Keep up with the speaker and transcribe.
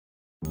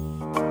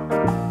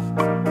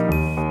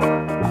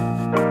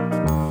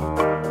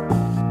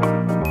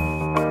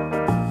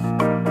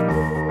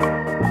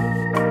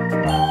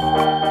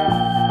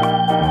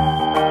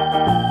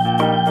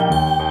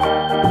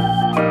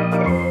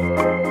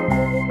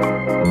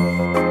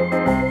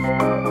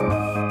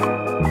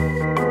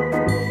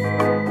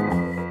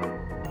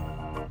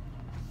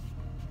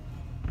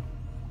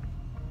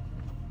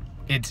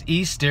It's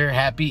Easter.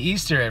 Happy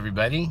Easter,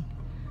 everybody.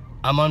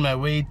 I'm on my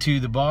way to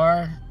the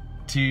bar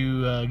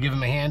to give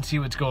them a hand, see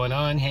what's going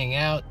on, hang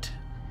out.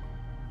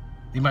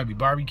 They might be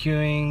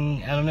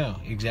barbecuing. I don't know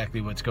exactly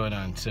what's going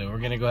on. So we're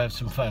going to go have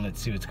some fun. Let's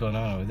see what's going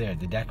on over there at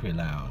the Daiquiri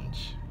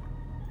Lounge.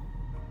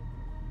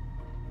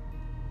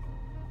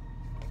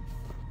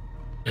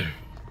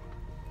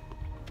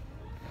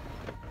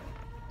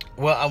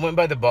 Well, I went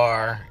by the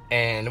bar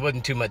and there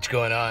wasn't too much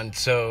going on,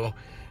 so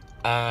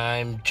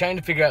I'm trying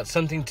to figure out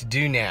something to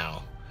do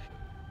now.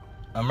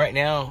 I'm right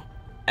now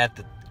at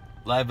the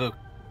Live Oak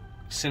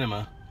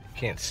Cinema.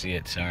 Can't see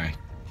it, sorry.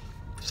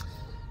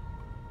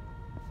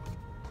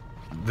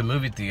 The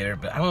movie theater,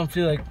 but I don't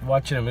feel like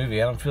watching a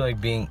movie. I don't feel like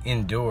being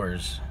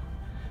indoors.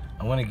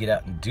 I want to get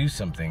out and do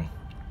something.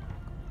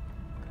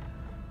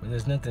 But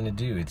there's nothing to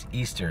do. It's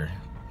Easter.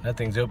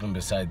 Nothing's open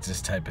besides this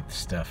type of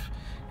stuff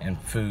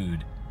and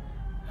food.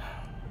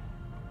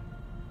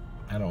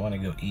 I don't want to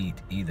go eat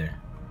either.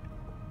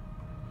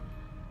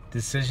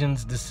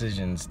 Decisions,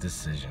 decisions,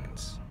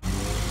 decisions.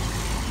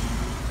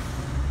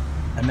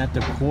 I'm at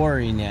the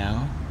Quarry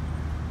now.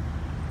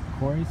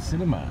 Quarry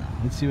Cinema.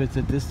 Let's see what's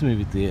at this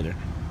movie theater.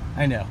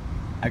 I know,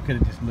 I could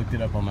have just looked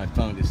it up on my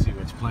phone to see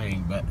what's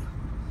playing, but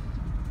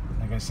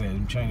like I said,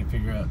 I'm trying to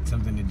figure out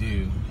something to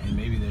do, and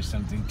maybe there's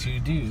something to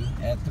do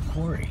at the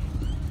Quarry.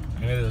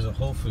 I know there's a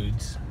Whole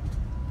Foods.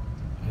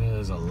 I know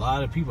there's a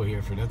lot of people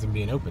here for nothing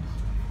being open.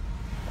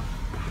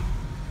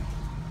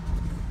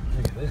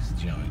 Look at this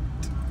joint.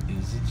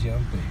 Is it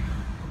jumping?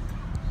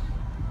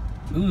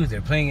 Ooh,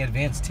 they're playing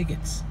advanced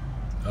tickets.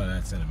 Oh,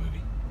 that's not a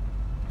movie.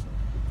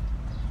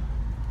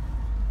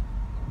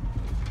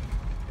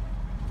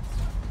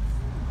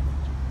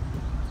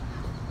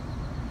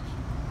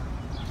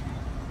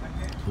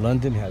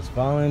 London Has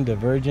Fallen,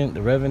 Divergent,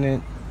 The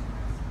Revenant,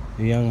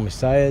 The Young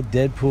Messiah,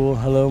 Deadpool.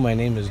 Hello, my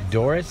name is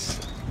Doris.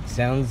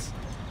 Sounds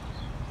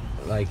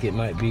like it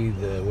might be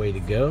the way to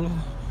go.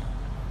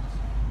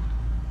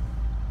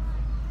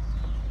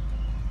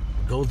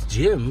 Gold's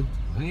Gym.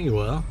 Hey,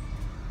 well,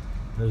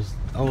 there's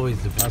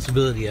always the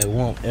possibility I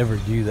won't ever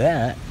do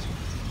that.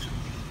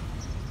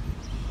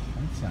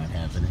 That's not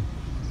happening.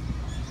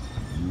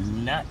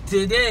 Not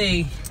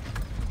today.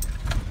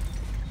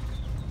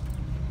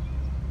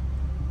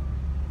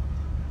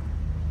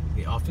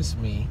 The Office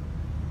Me.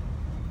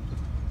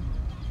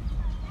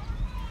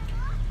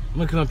 I'm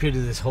gonna come up here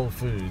to this Whole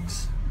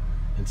Foods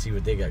and see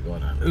what they got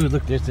going on. Ooh,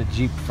 look, there's a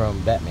Jeep from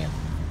Batman.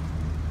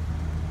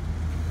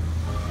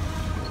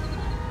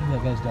 Look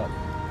at that guy's dog.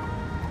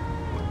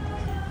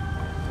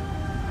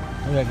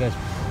 Look at that guy's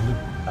blue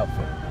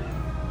outfit.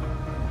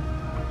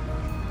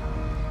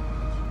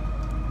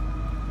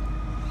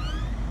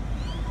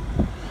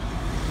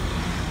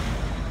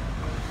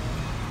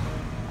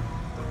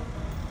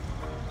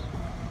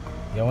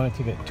 Y'all want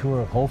to take a tour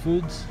of Whole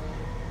Foods?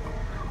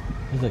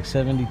 There's like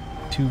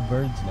 72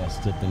 birds'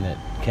 nests up in that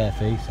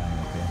cafe sign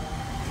up there.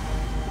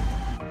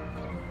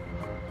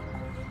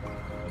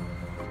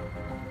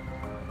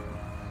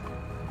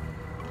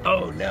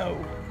 Oh no!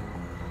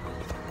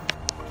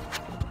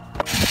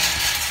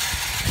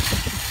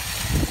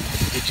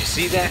 Did you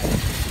see that?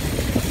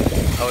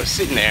 I was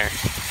sitting there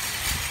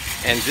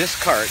and this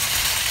cart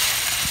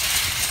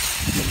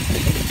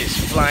is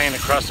flying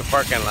across the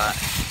parking lot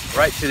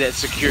right to that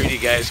security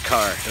guy's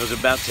car. It was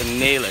about to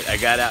nail it. I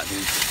got out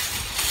and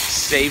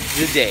saved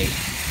the day.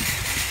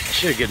 I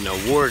should have given an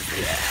award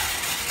for that.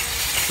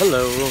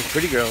 Hello,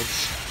 pretty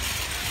girls.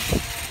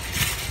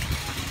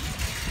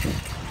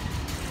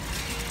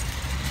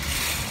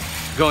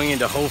 Going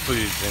into Whole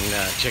Foods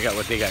and check out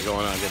what they got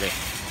going on today.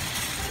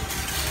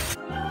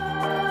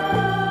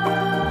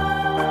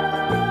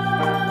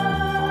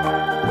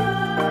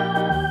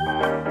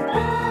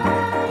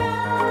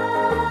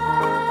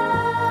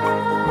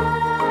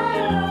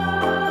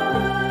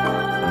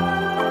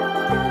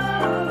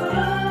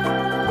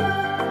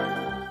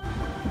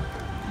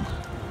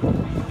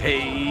 Hey,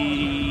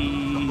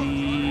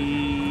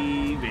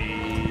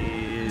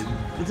 babe.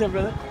 What's up,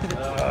 brother?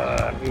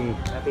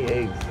 Happy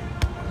eggs.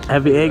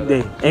 Happy egg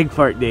day, egg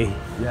fart day.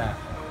 Yeah.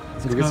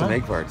 Let's go get some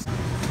egg farts.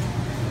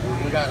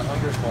 We got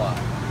Hunger's Block.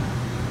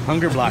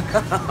 Hunger block.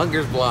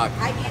 Hunger's Block.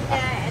 I get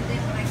that, and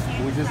then when I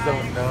can't We just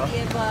don't know.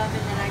 the above,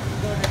 and then I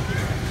can go to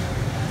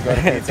pizza. Go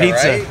to pizza,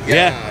 Pizza, right?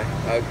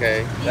 yeah. Okay.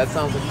 That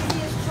sounds. the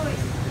easiest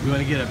choice. You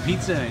want to get a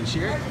pizza and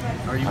share it?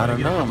 Or you I want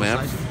to don't get a know, couple man.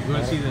 slices? You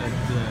want to see the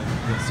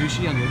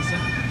sushi on the other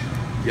side?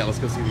 Yeah, let's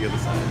go see the other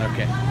side.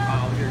 Okay.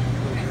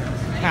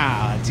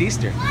 Ah, it's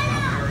Easter.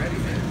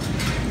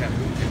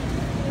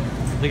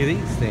 Look at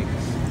these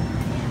things.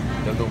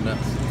 Don't go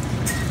nuts.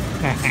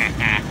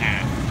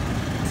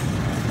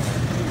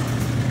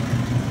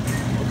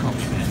 Don't call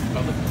me that,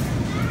 brother.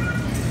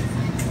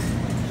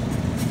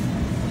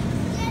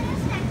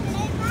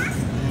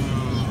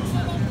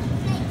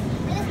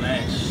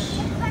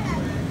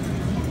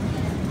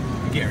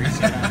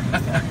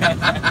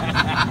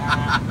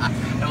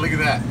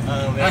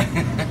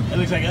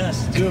 Looks like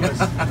us, two of us.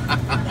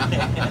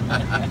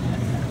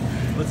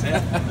 What's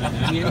that?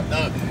 Onion?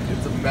 No,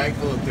 it's a bag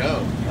full of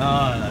dough.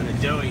 Oh, the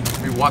doughy.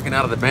 You're walking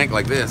out of the bank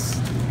like this.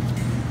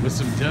 With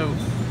some dough.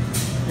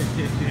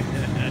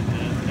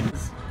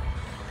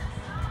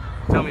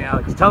 Tell me,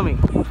 Alex. Tell me.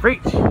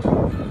 Preach. Look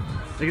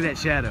at that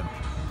shadow.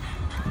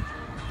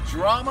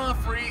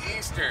 Drama-free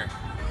Easter.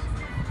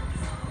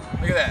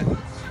 Look at that.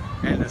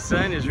 And the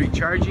sun is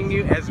recharging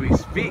you as we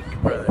speak,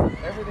 brother.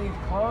 Everything's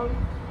closed.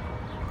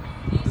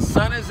 The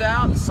sun is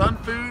out. Sun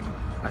food.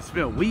 I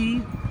smell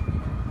weed.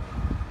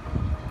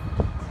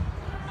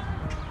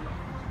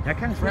 That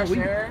kind of Fresh smells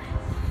weed. air.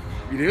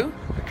 You do?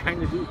 I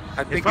kind of do.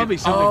 I think it's probably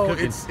something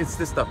cooking. it's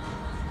this stuff.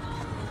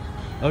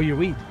 Oh, your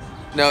weed.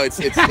 No, it's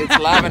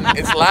lavender.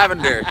 It's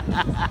lavender.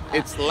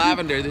 It's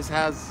lavender. This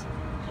has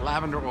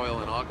lavender oil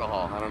and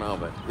alcohol. I don't know,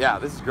 but yeah,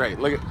 this is great.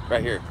 Look at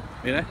right here.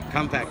 Yeah,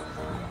 compact.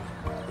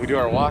 We do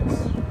our walks.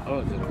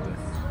 Oh, look at that.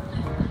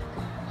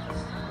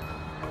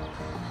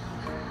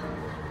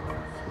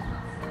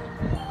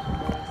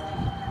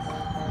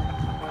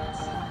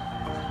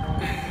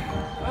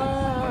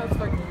 It's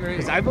fucking great.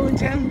 Is Ivo in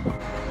town?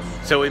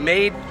 So we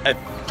made a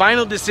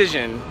final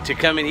decision to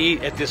come and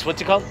eat at this,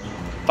 what's it called?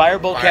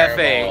 Fireball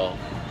Cafe.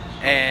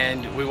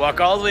 And we walk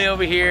all the way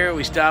over here.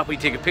 We stop. We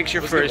take a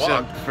picture for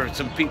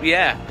some people.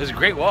 Yeah, it was a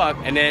great walk.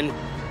 And then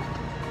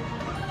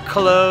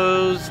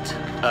closed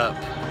up.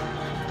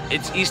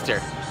 It's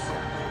Easter.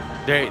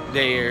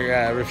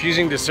 They're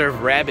refusing to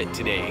serve rabbit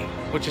today,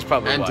 which is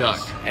probably and wise.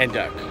 duck. And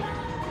duck.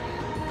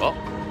 Well,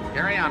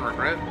 carry on,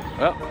 recruit.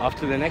 Well, off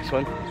to the next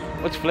one.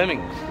 What's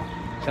Fleming's?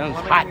 Sounds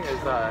hot.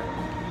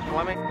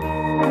 Fleming is Fleming.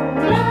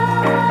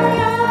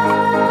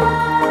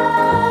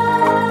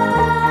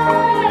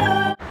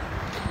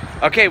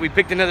 Okay, we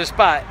picked another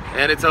spot.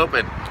 And it's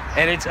open.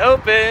 And it's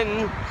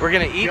open. We're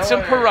gonna eat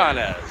some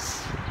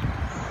piranhas.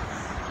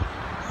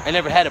 I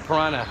never had a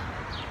piranha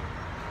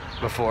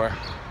before.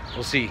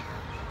 We'll see.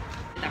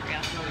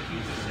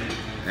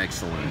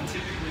 Excellent.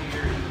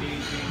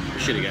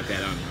 Should have got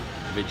that on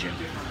video.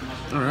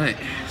 All right,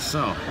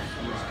 so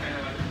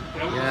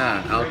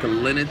yeah,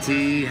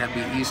 alkalinity.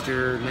 Happy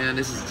Easter, man.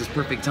 This is just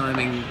perfect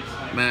timing,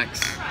 Max.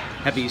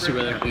 Happy Easter,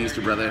 brother. Happy Easter,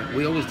 brother.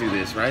 We always do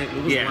this, right?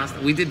 What was the last,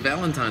 we did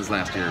Valentine's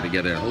last year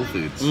together at Whole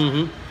Foods.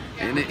 Mm-hmm.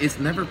 And it's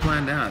never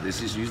planned out. It's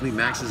just usually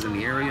Max is in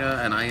the area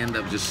and I end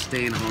up just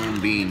staying home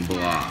being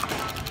blah.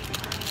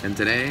 And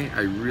today,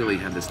 I really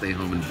had to stay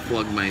home and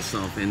plug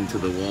myself into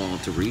the wall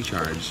to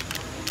recharge.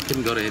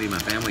 Couldn't go to any of my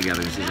family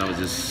gatherings because I was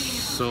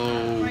just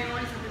so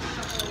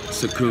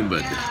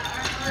succumbed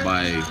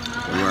by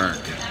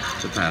work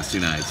the past 2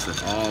 nights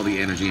that all the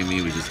energy in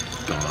me was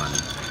just gone.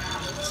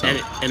 So,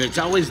 and it's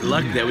always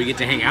luck that we get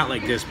to hang out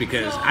like this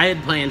because I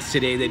had plans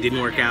today that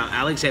didn't work out.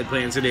 Alex had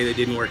plans today that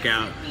didn't work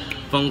out.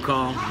 Phone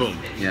call, boom.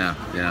 Yeah,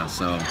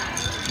 so.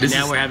 And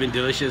now we're having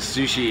delicious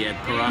sushi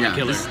at Piranna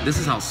Killer. This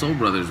is how Soul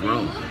Brothers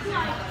roll.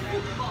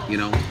 You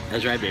know?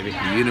 That's right, baby.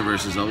 The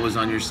universe is always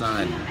on your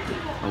side.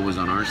 Always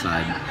on our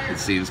side, it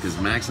seems, because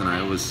Max and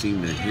I always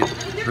seem to hit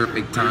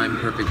perfect time,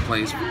 perfect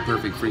place,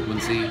 perfect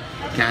frequency,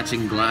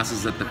 catching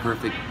glasses at the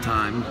perfect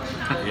time.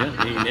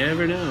 Yeah, you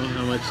never know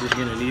how much you're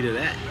gonna need of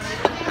that.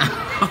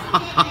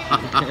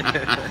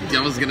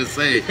 I was gonna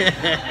say,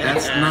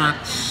 that's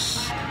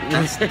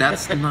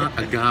not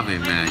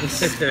agave,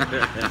 Max.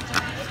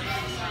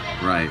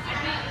 Right.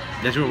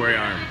 That's where we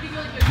are.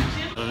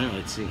 I don't know,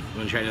 let's see. You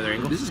wanna try another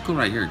angle? This is cool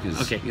right here,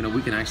 because you know,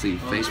 we can actually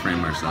face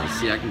frame ourselves.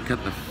 See, I can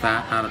cut the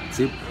fat out of,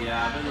 see?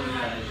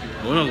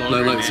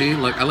 Look, see?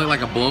 Look, I look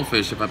like a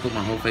blowfish if I put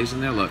my whole face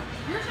in there, look.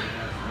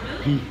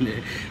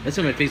 That's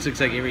what my face looks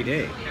like every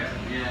day.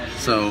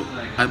 So,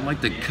 I'd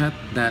like to cut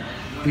that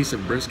piece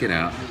of brisket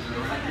out.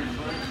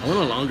 I want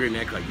a longer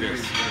neck like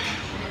this.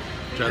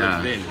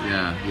 Yeah, thin.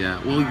 Yeah.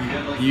 Well,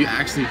 you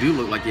actually do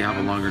look like you have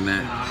a longer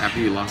neck after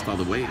you lost all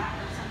the weight.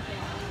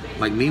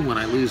 Like me, when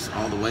I lose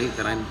all the weight,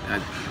 that I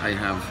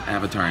have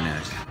avatar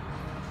neck.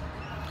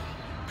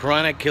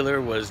 Piranha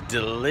Killer was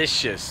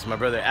delicious. My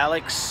brother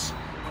Alex.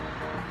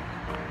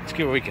 Let's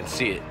get where we can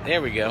see it.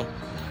 There we go.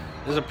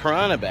 There's a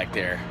piranha back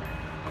there.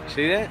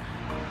 See that?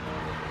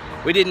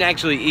 We didn't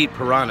actually eat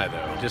piranha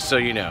though, just so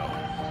you know.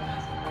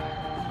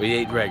 We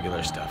ate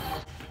regular stuff.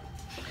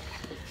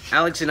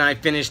 Alex and I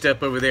finished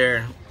up over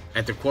there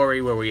at the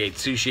quarry where we ate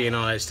sushi and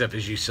all that stuff,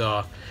 as you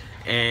saw,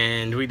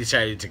 and we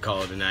decided to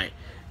call it a night.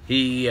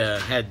 He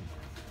had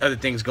other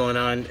things going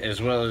on as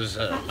well as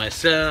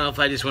myself.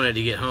 I just wanted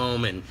to get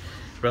home and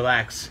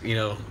relax, you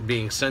know,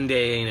 being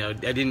Sunday. You know,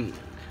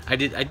 I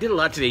did a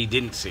lot today you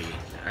didn't see.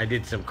 I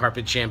did some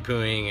carpet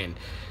shampooing and,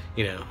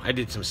 you know, I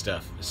did some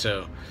stuff.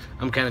 So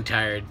I'm kind of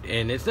tired,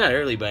 and it's not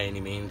early by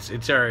any means.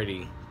 It's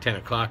already 10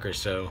 o'clock or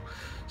so.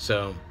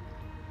 So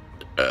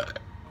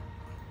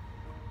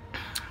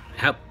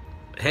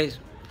hey,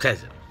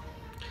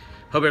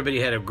 hope everybody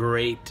had a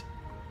great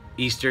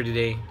Easter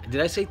today.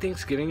 Did I say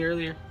Thanksgiving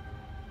earlier?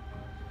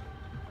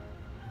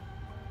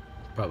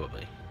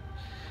 Probably.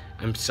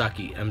 I'm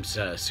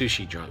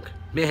sushi drunk.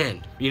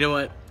 Man, you know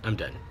what? I'm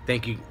done.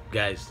 Thank you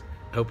guys.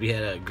 Hope you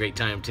had a great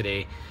time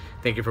today.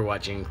 Thank you for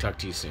watching. Talk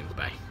to you soon.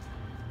 Bye.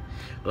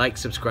 Like,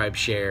 subscribe,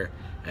 share,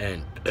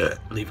 and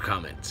leave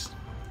comments.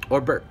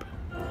 Or burp.